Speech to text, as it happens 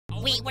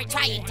We were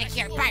trying to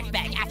cure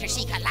Barfbag after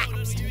she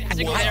collapsed.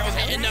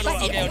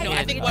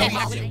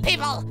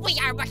 People, we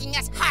are working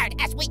as hard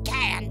as we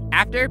can.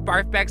 After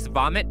Barfbag's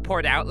vomit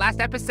poured out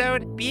last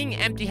episode, being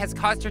empty has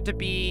caused her to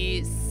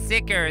be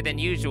sicker than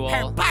usual.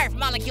 Her barf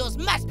molecules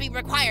must be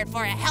required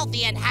for a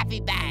healthy and happy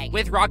bag.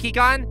 With Rocky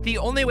gone, the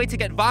only way to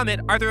get vomit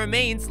are the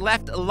remains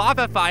left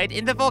lava-fied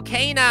in the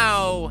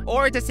volcano.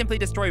 Or to simply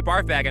destroy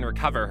Barfbag and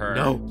recover her.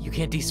 No, you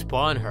can't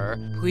despawn her.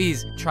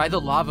 Please, try the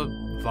lava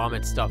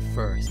vomit stuff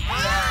first.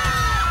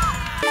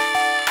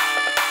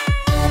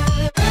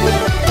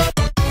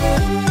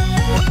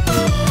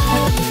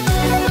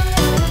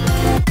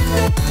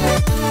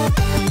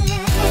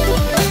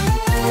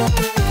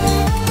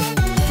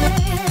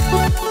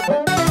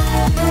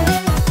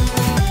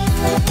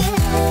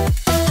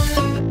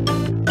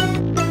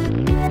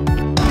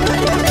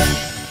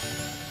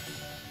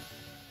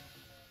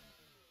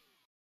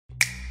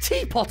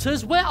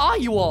 TPOTers, where are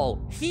you all?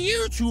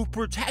 Here to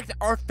protect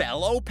our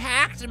fellow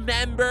pact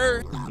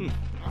member.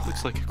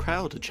 Looks like a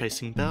crowd are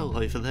chasing Belle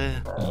over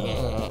there.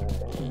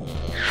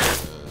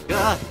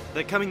 Ah,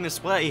 they're coming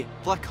this way.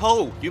 Black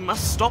hole, you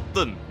must stop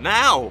them,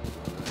 now!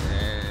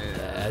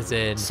 As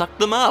in... Suck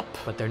them up!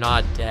 But they're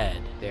not dead.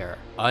 They're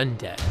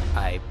undead.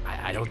 I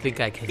don't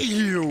think I can...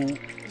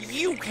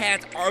 You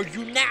can't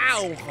argue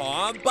now,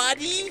 huh,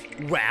 buddy?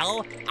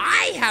 Well,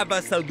 I have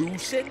a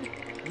solution.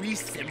 We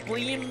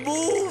simply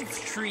move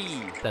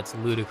Tree. That's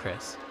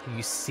ludicrous. Have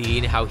you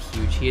seen how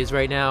huge he is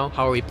right now?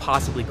 How are we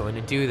possibly going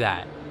to do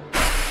that?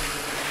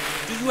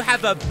 Do you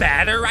have a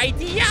better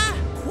idea?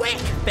 Quick,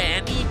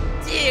 Fanny,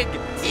 dig,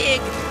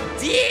 dig,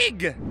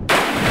 dig!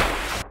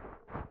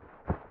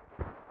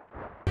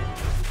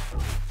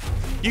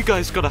 You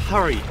guys gotta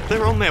hurry,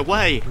 they're on their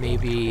way.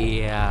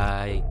 Maybe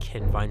I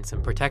can find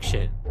some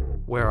protection.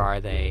 Where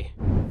are they?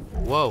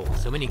 Whoa,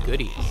 so many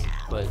goodies.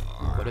 But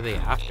what are they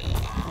after?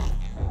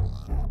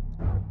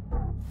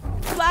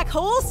 Black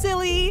hole,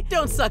 silly!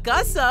 Don't suck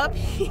us up!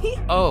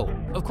 Oh,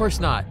 of course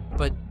not.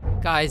 But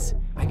guys,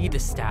 I need the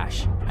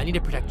stash. I need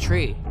to protect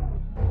Tree.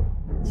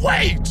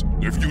 Wait!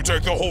 If you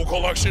take the whole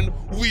collection,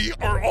 we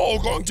are all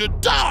going to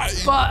die!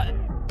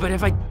 But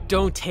if I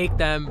don't take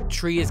them,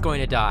 Tree is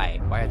going to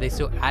die. Why are they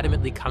so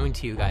adamantly coming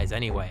to you guys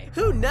anyway?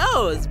 Who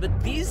knows?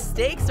 But these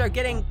steaks are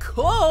getting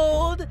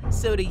cold!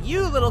 So to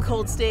you, little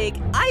cold steak,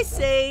 I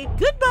say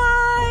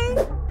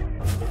goodbye!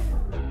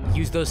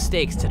 Use those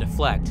stakes to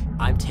deflect.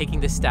 I'm taking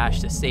the stash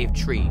to save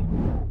Tree.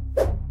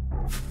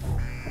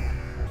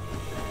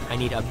 I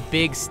need a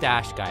big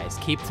stash, guys.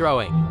 Keep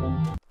throwing.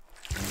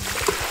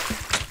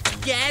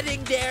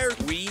 Getting there.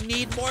 We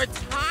need more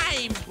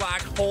time,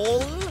 Black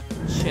Hole.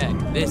 Check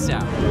this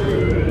out.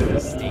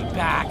 Stay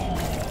back.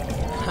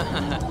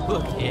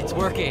 Look, it's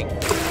working.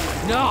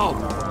 No!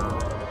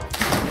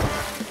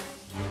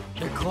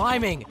 They're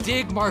climbing.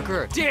 Dig,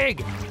 Marker,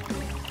 dig!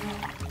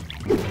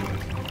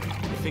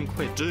 I think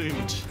we're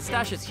doomed. The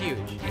stash is huge.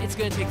 It's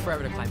gonna take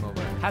forever to climb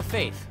over. Have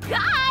faith.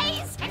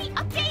 Guys, any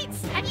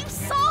updates? Have you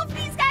solved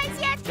these guys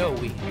yet? No,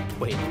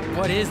 wait,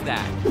 what is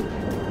that?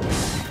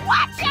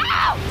 Watch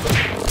out!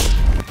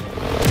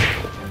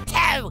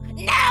 Two,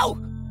 no!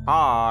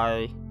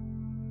 Hi.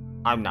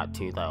 I'm not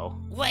two, though.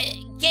 What,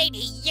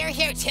 Katie, you're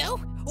here too?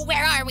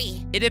 Where are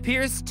we? It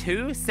appears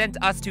 2 sent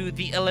us to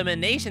the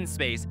elimination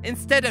space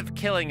instead of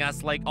killing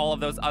us like all of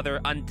those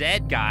other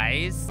undead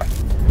guys.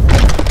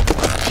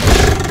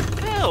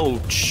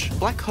 Ouch!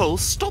 Black hole,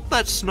 stop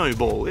that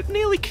snowball. It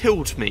nearly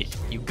killed me.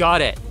 You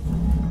got it.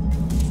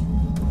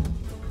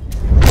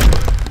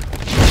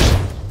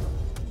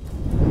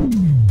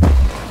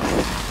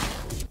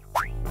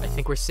 I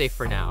think we're safe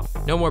for now.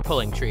 No more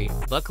pulling, Tree.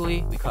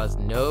 Luckily, we caused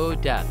no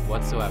death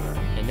whatsoever.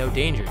 And no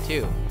danger,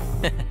 too.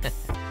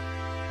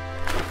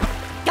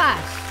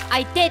 Gosh,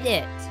 I did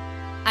it.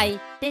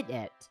 I did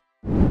it.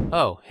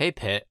 Oh, hey,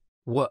 Pit.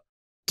 What?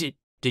 Did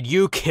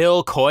you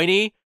kill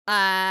Coiny?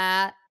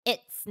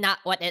 It's not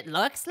what it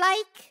looks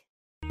like.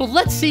 But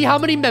let's see how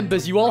many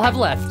members you all have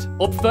left.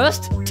 Up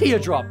first,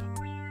 Teardrop.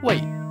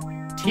 Wait,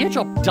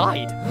 Teardrop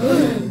died?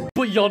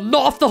 But you're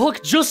not off the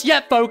hook just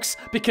yet, folks,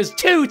 because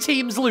 2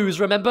 teams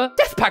lose, remember?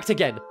 Death Pact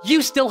again.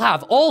 You still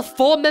have all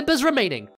 4 members remaining.